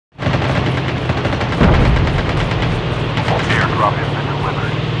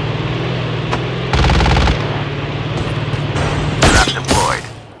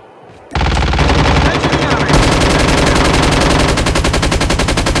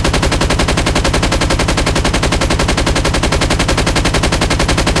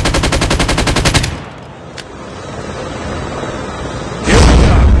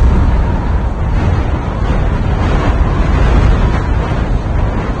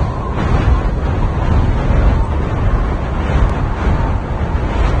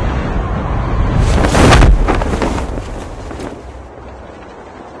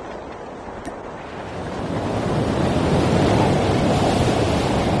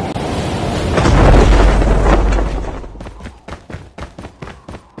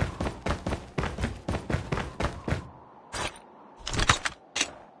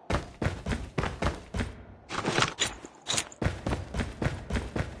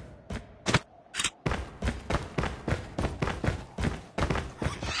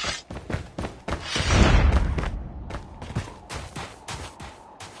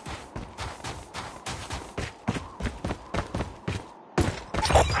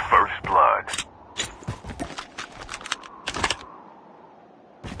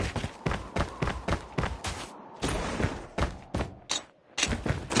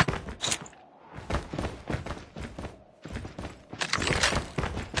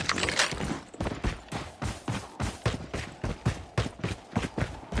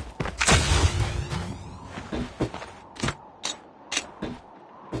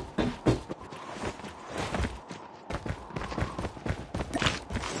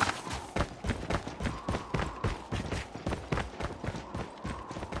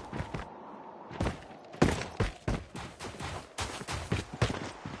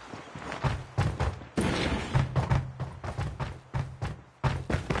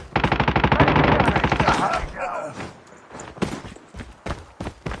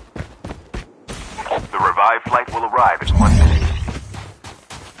arrive in 1 minute.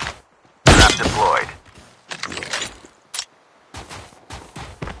 Trap deployed.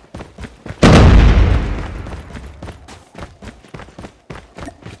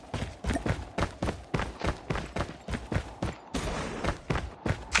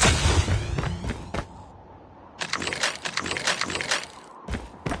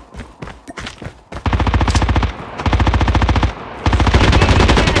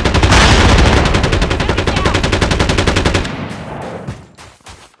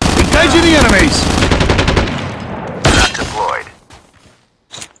 Engaging the enemies! Trap deployed.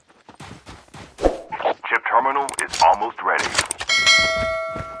 Chip terminal is almost ready.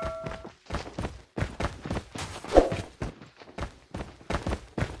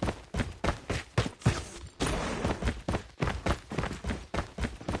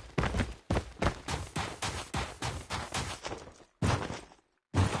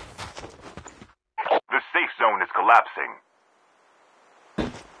 The safe zone is collapsing.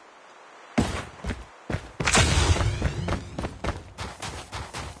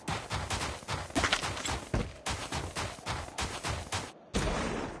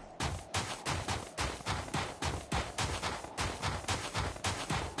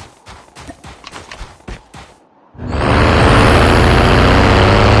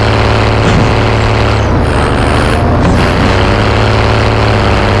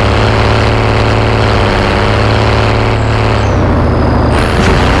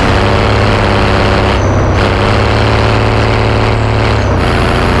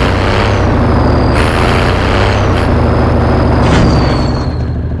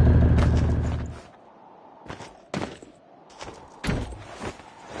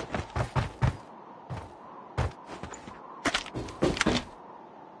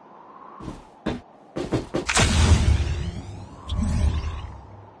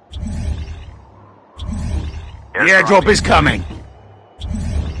 The airdrop is coming.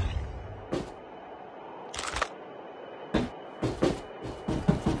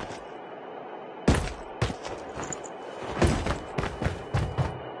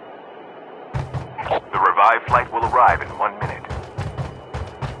 The revived flight will arrive in 1 minute.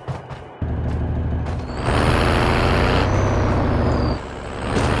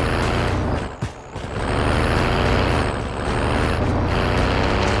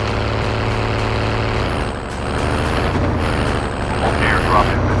 Airdrop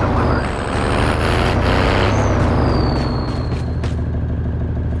has been delivered.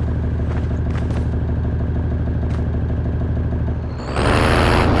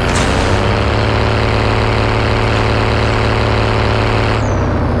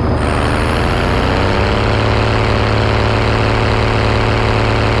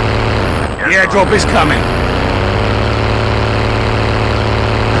 The airdrop is coming.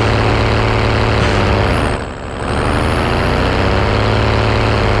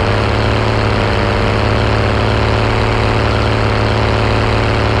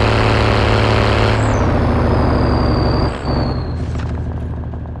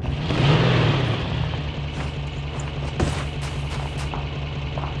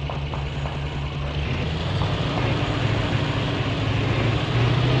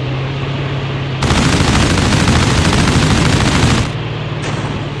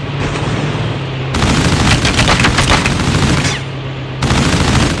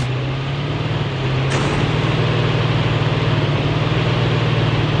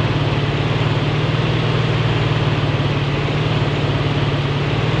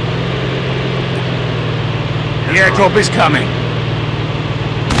 The airdrop is coming.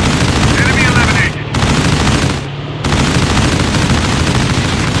 Enemy eliminated.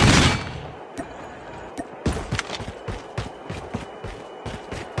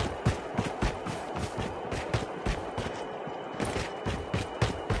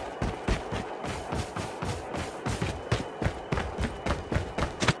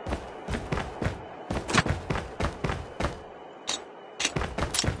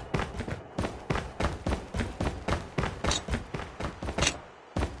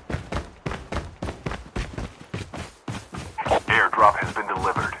 Airdrop has been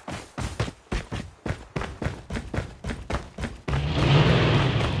delivered.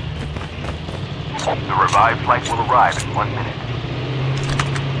 The revived flight will arrive in 1 minute.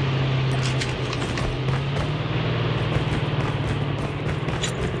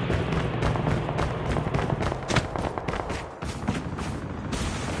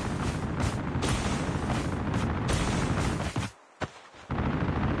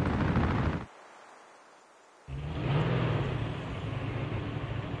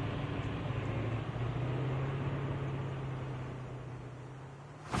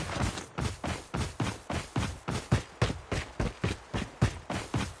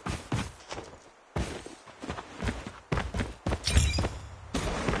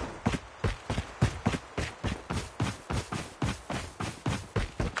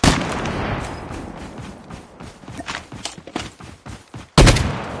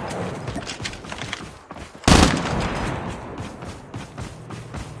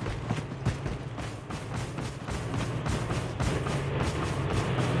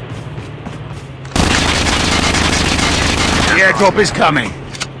 airdrop is coming.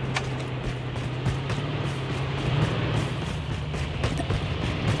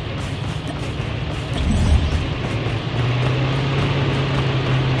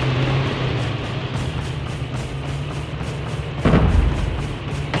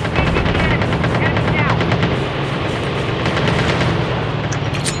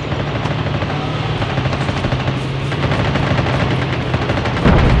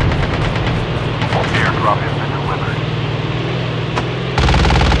 Airdrop has been delivered.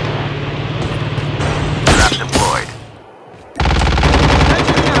 Trap deployed.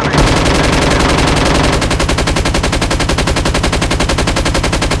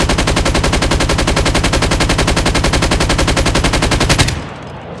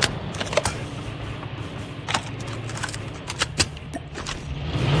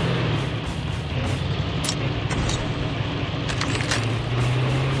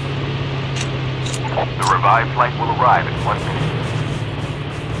 The revived flight will arrive in 1 minute.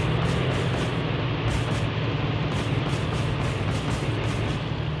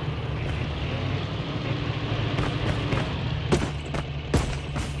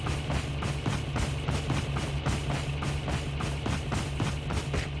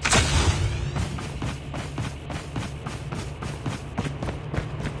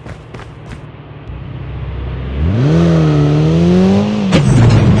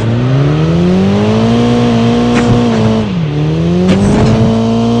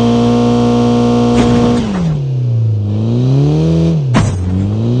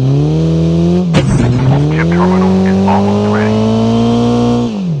 Ship terminal is almost ready.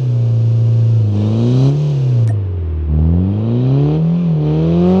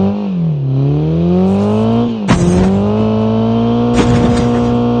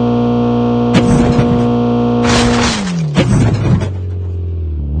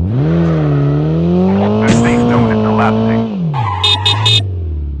 The safe zone is collapsing.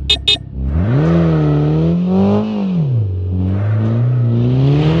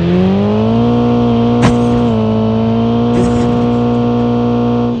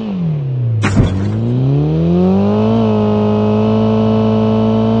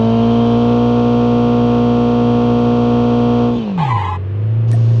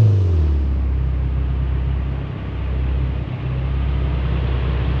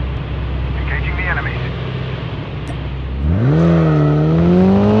 Engaging the enemies.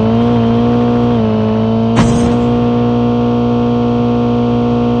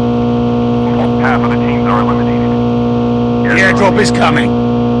 Half of the teams are eliminated. The airdrop is coming.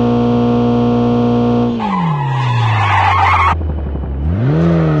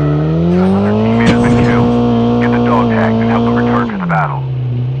 Another teammate has been killed. Get the dog tags and help them return to the battle.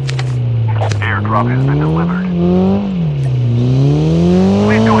 Airdrop has been delivered.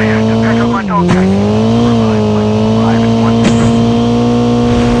 Please go ahead to pick up my dog tag. The revived flight will arrive in 1 minute.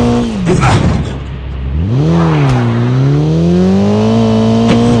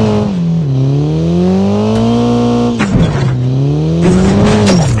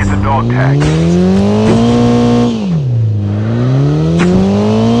 Get the dog tag.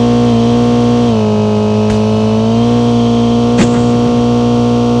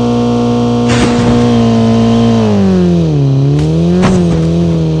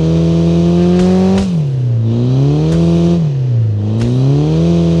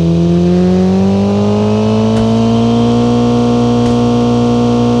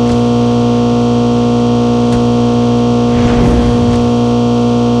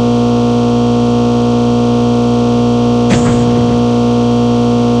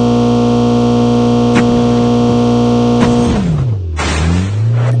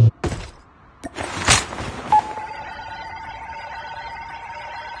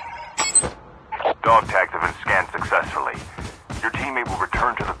 Dog tags have been scanned successfully. Your teammate will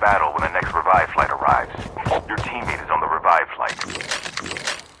return to the battle when the next revive flight arrives. Your teammate is on the revive flight.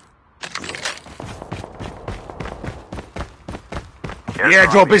 The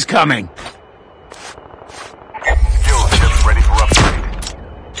airdrop is coming. Skill ships ready for upgrade.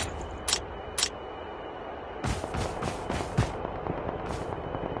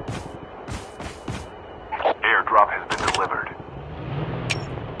 Airdrop has been delivered.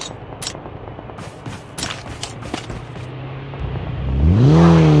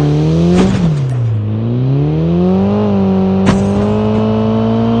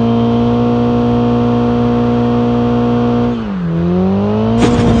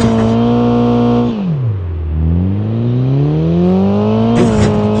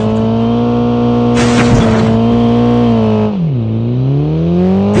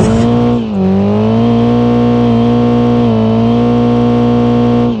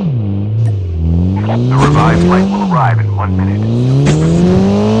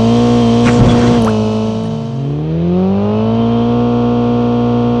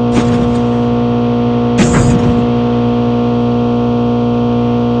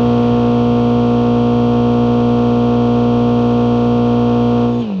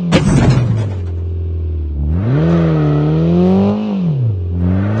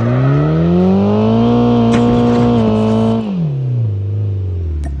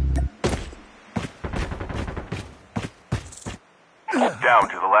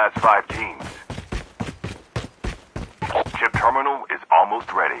 is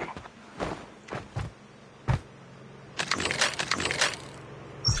almost ready.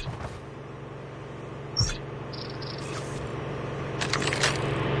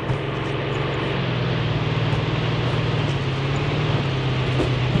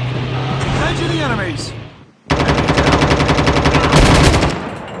 Engaging the enemies!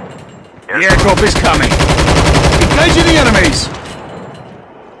 The airdrop is coming! Engaging the enemies!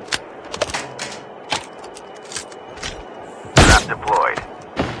 Trap deployed.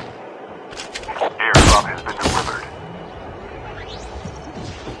 Airdrop has been delivered.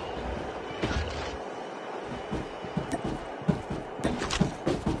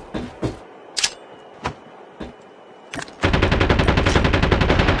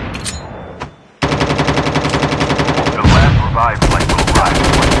 The last revived flight will arrive.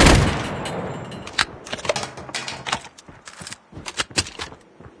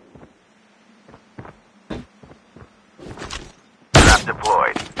 Trap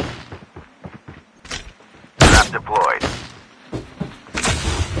deployed. Trap deployed.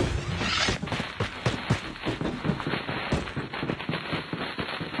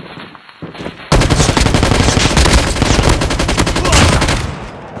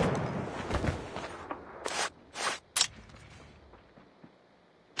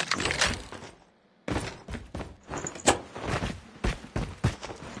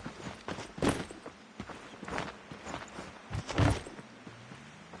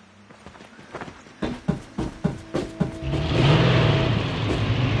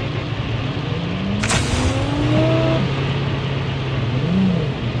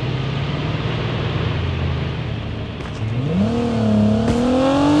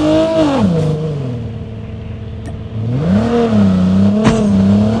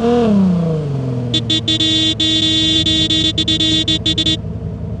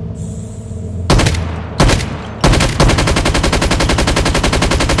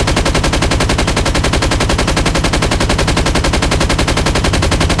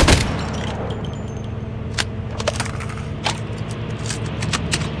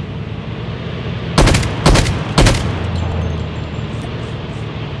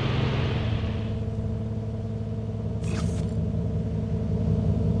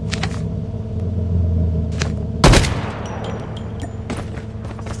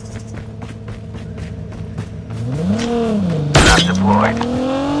 Trap deployed.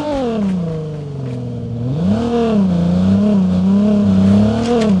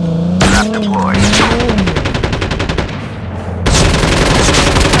 Trap deployed.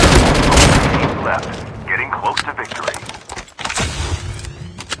 Teams left. Getting close to victory.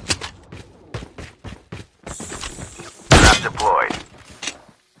 Trap deployed.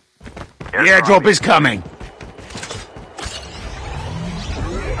 The airdrop is coming!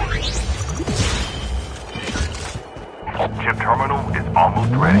 Chip terminal is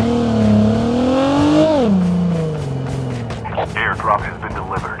almost ready. Airdrop has been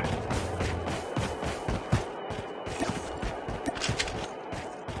delivered.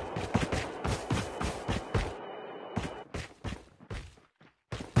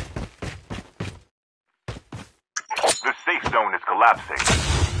 The safe zone is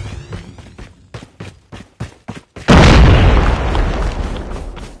collapsing.